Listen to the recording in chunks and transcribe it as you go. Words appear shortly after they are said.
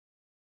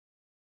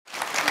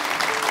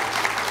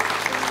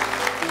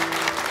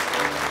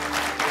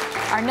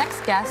Our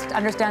next guest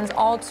understands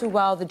all too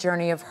well the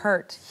journey of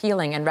hurt,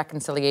 healing, and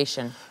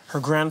reconciliation. Her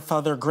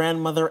grandfather,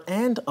 grandmother,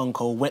 and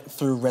uncle went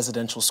through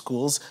residential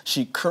schools.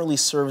 She currently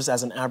serves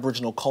as an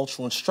Aboriginal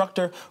cultural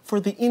instructor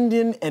for the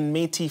Indian and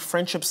Métis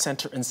Friendship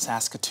Center in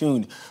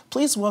Saskatoon.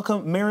 Please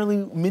welcome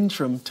Marilou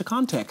Mintrim to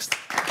Context.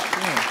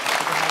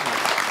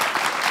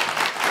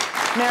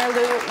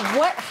 Marilou,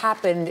 what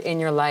happened in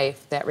your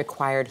life that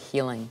required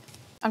healing?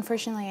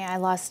 Unfortunately, I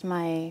lost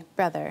my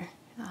brother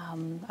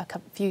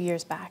few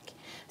years back,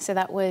 so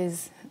that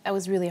was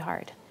really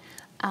hard.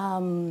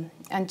 And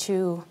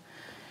to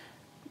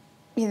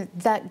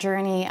that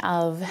journey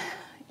of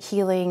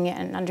healing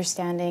and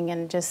understanding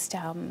and just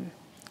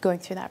going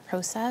through that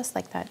process,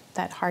 like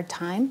that hard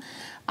time,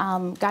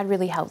 God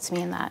really helped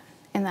me in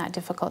that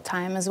difficult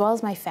time, as well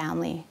as my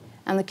family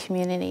and the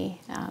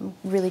community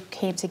really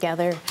came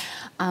together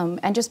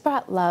and just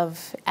brought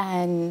love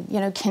and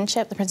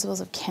kinship, the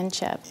principles of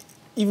kinship.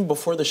 Even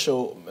before the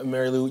show,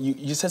 Marilou,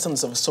 you said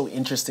something that was so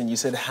interesting. You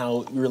said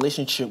how your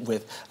relationship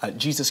with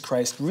Jesus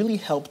Christ really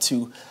helped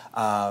to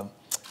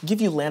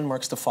give you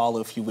landmarks to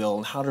follow, if you will,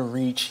 and how to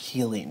reach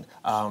healing,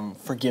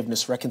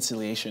 forgiveness,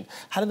 reconciliation.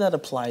 How did that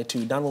apply to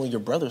not only your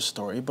brother's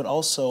story, but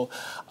also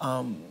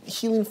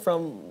healing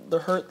from the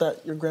hurt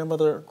that your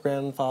grandmother,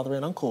 grandfather,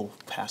 and uncle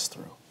passed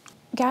through?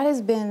 God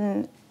has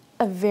been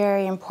has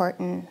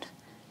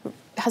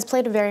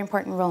played a very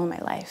important role in my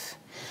life.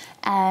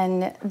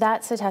 And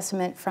that's a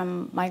testament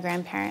from my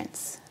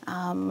grandparents.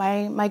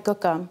 My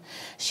Gukam,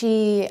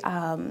 she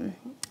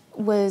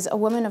was a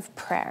woman of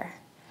prayer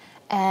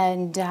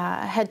and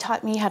had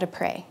taught me how to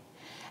pray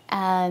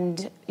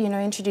and,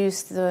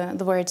 introduced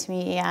the word to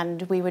me,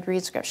 and we would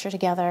read scripture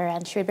together,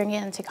 and she would bring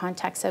it into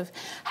context of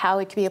how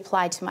it could be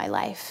applied to my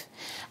life.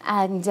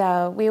 And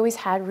we always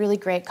had really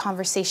great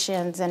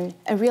conversations, and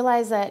I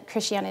realized that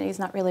Christianity is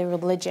not really a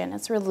religion,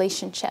 it's a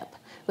relationship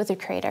with the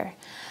Creator.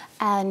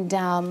 And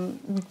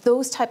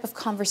those type of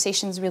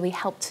conversations really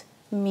helped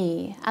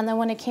me. And then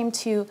when it came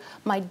to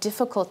my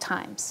difficult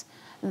times,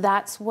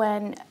 that's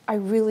when I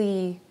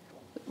really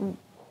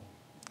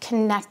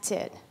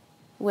connected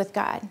with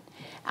God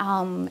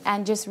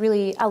and just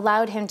really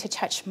allowed Him to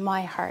touch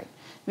my heart,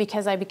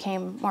 because I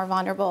became more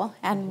vulnerable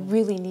and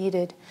really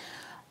needed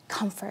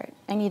comfort.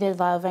 I needed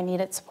love, I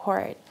needed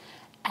support.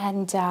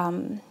 And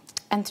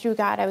through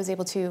God, I was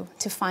able to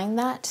find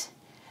that,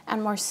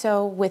 and more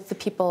so with the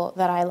people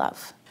that I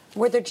love.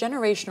 Were there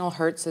generational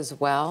hurts as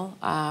well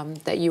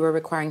that you were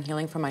requiring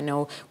healing from? I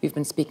know we've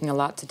been speaking a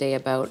lot today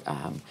about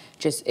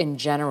just in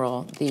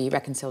general the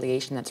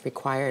reconciliation that's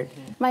required.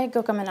 My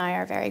Gukam and I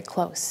are very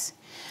close.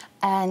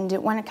 And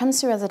when it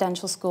comes to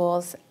residential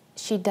schools,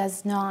 she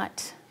does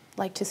not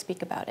like to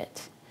speak about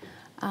it.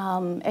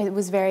 It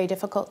was very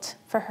difficult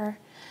for her,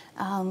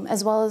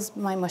 as well as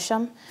my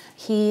Musham.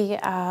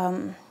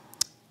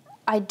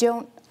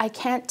 I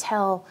can't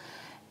tell,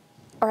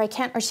 or I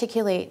can't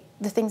articulate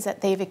the things that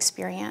they've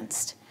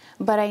experienced,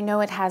 but I know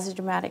it has a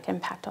dramatic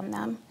impact on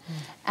them.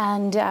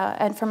 And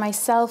for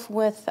myself,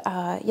 with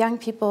young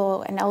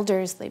people and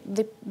elders,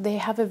 they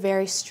have a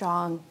very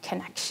strong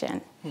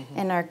connection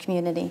in our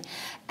community.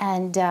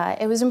 And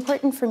it was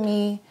important for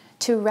me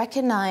to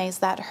recognize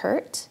that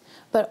hurt,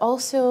 but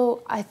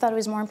also I thought it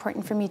was more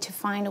important for me to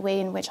find a way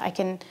in which I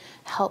can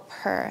help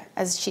her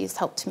as she's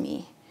helped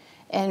me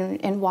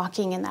in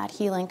walking in that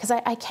healing. Because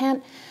I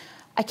can't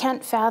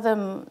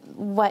fathom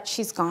what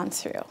she's gone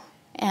through.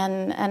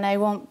 And I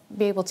won't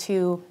be able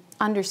to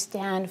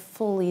understand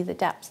fully the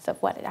depth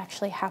of what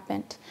actually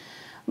happened.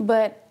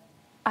 But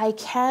I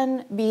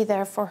can be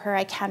there for her,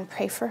 I can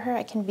pray for her,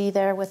 I can be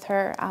there with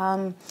her,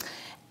 and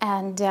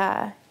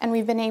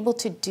we've been able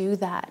to do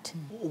that.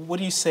 What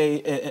do you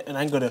say, and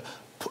I'm going to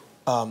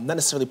not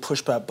necessarily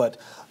push back, but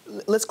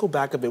let's go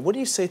back a bit. What do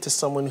you say to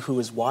someone who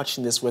is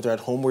watching this, whether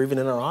at home or even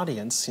in our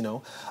audience,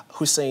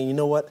 who's saying, you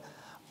know what,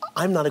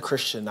 I'm not a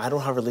Christian, I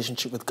don't have a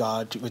relationship with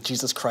God, with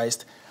Jesus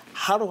Christ.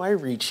 How do I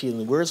reach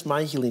healing? Where's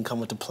my healing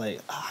come into play?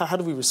 How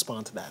do we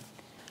respond to that?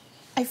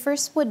 I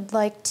first would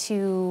like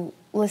to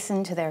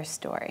listen to their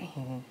story.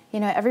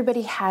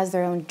 Everybody has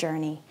their own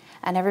journey,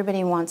 and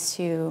everybody wants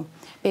to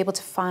be able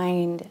to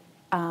find,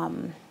 how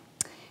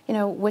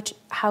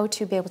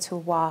to be able to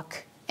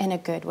walk in a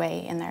good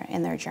way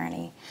in their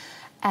journey.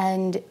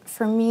 And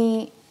for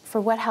me,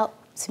 for what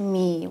helped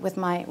me with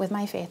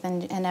my faith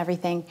and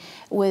everything,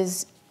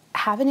 was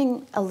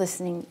having a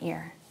listening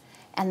ear.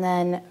 And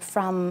then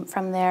from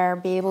there,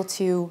 be able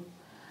to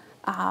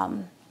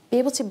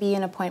be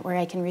in a point where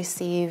I can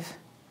receive,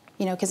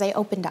 because I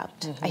opened up.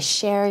 I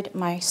shared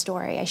my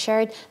story. I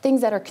shared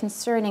things that are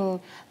concerning,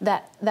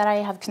 that I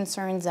have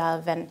concerns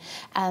of, and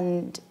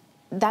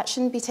that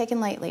shouldn't be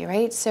taken lightly,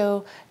 right?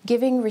 So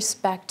giving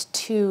respect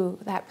to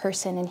that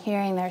person and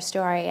hearing their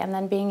story, and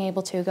then being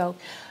able to go,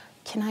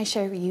 can I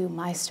share with you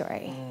my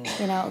story?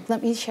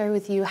 Let me share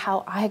with you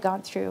how I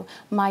got through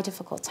my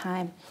difficult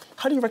time.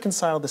 How do you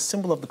reconcile the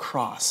symbol of the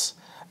cross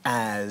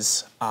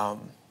as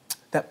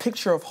that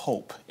picture of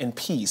hope and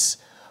peace,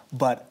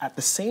 but at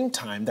the same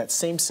time, that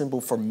same symbol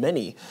for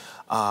many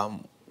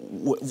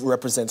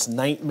represents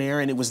nightmare,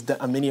 and it was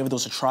many of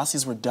those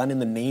atrocities were done in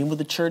the name of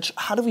the church.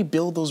 How do we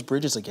build those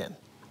bridges again?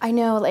 I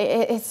know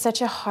it's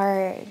such a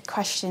hard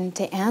question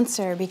to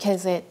answer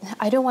because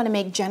I don't want to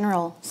make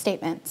general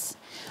statements.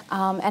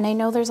 And I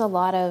know there's a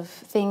lot of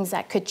things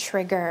that could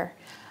trigger,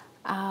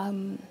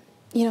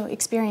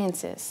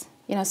 experiences.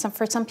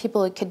 For some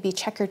people it could be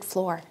checkered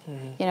floor,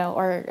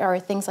 or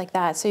things like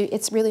that. So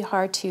it's really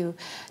hard to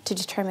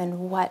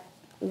determine what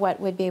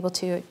would be able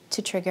to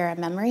trigger a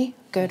memory,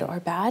 good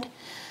or bad.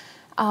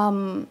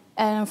 And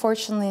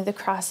unfortunately, the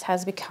cross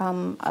has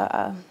become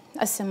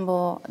a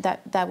symbol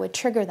that would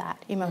trigger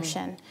that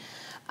emotion.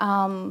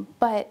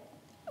 But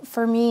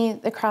for me,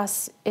 the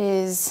cross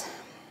is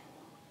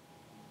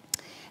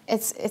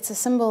it's a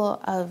symbol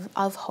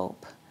of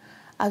hope,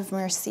 of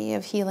mercy,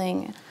 of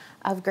healing,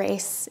 of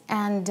grace,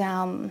 and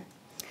and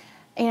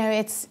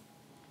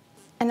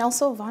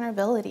also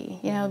vulnerability.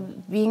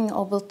 Being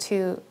able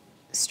to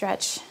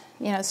stretch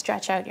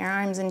out your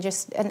arms and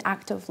just an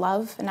act of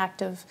love, an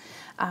act of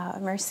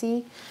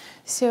mercy.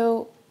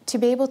 So to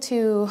be able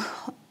to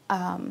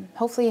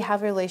hopefully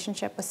have a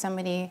relationship with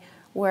somebody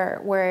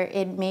where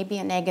it may be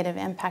a negative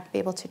impact, be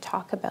able to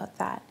talk about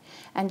that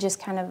and just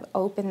kind of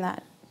open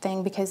that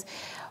thing, because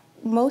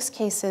most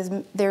cases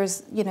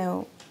there's,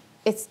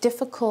 it's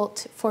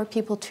difficult for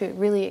people to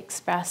really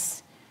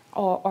express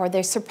or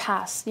they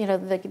surpass, they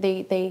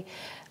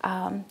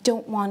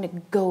don't want to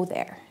go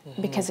there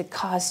because it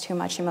caused too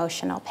much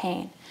emotional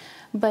pain.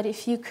 But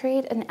if you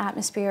create an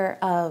atmosphere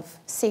of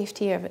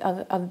safety,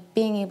 of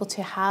being able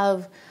to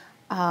have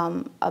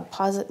a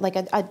positive, like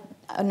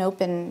an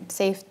open,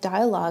 safe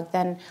dialogue,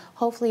 then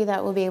hopefully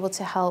that will be able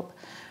to help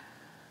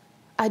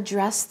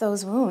address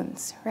those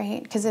wounds,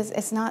 right? Because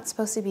it's not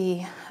supposed to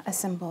be a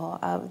symbol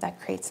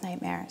that creates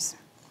nightmares.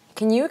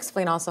 Can you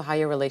explain also how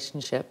your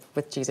relationship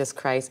with Jesus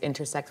Christ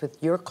intersects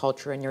with your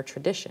culture and your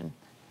tradition?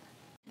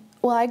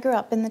 Well, I grew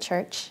up in the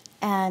church,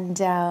 and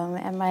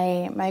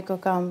my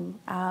kokom,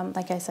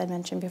 like I said,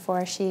 mentioned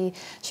before, she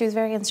was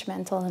very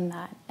instrumental in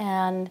that,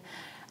 and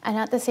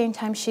at the same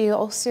time, she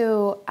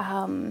also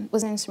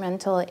was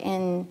instrumental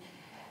in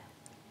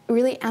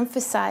really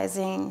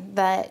emphasizing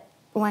that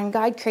when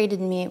God created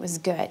me, it was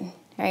good,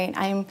 right?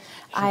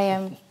 I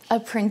am a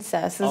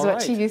princess, is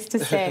what she used to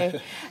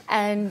say,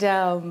 and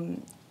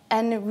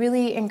it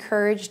really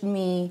encouraged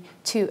me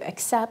to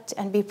accept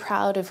and be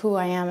proud of who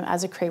I am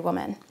as a Cree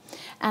woman.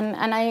 And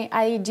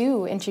I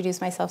do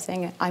introduce myself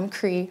saying I'm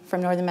Cree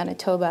from northern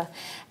Manitoba,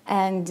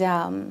 and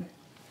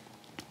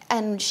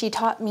she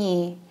taught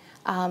me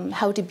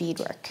how to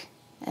beadwork.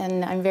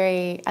 And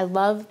I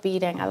love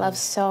beading, I love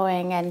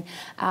sewing, and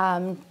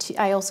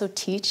I also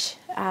teach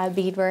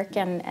beadwork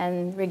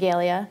and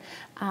regalia,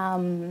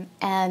 and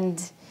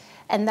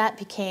that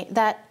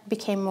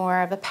became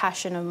more of a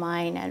passion of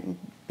mine, and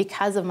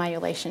because of my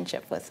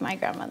relationship with my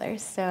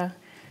grandmothers. So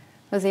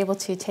I was able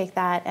to take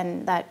that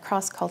and that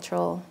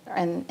cross-cultural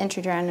and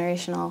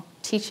intergenerational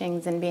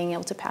teachings and being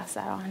able to pass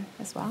that on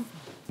as well.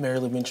 Mary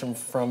Lou Mincham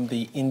from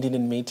the Indian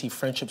and Métis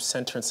Friendship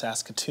Center in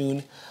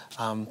Saskatoon.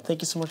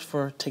 Thank you so much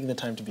for taking the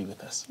time to be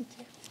with us. Thank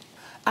you.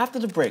 After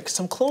the break,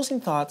 some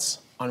closing thoughts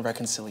on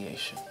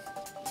reconciliation.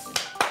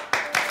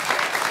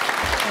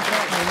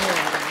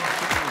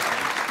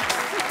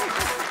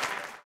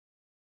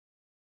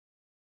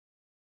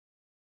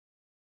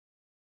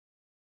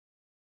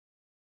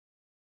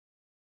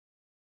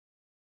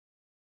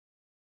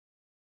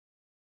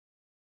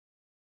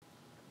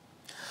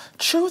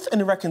 Truth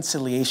and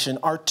reconciliation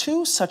are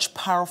two such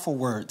powerful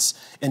words.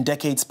 In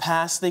decades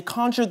past, they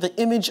conjured the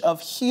image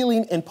of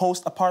healing in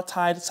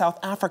post-apartheid South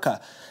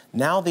Africa.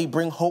 Now they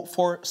bring hope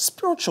for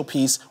spiritual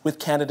peace with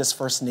Canada's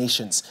First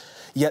Nations.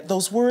 Yet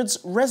those words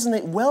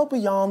resonate well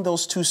beyond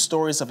those two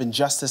stories of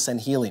injustice and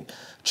healing.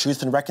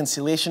 Truth and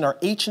reconciliation are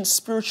ancient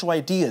spiritual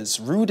ideas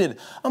rooted,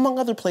 among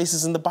other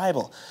places, in the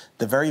Bible,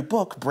 the very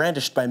book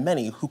brandished by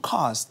many who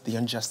caused the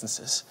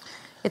injustices.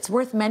 It's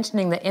worth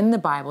mentioning that in the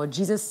Bible,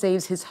 Jesus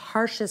saves his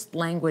harshest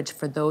language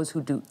for those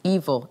who do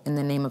evil in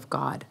the name of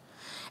God.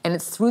 And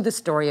it's through the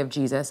story of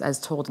Jesus, as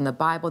told in the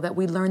Bible, that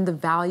we learn the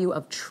value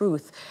of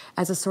truth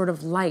as a sort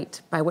of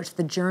light by which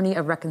the journey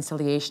of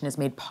reconciliation is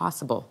made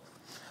possible.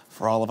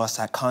 For all of us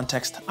at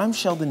Context, I'm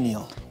Sheldon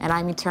Neal. And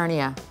I'm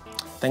Eternia.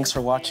 Thanks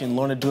for watching.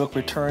 Lorna Duke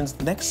returns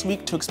next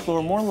week to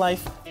explore more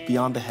life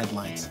beyond the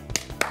headlines.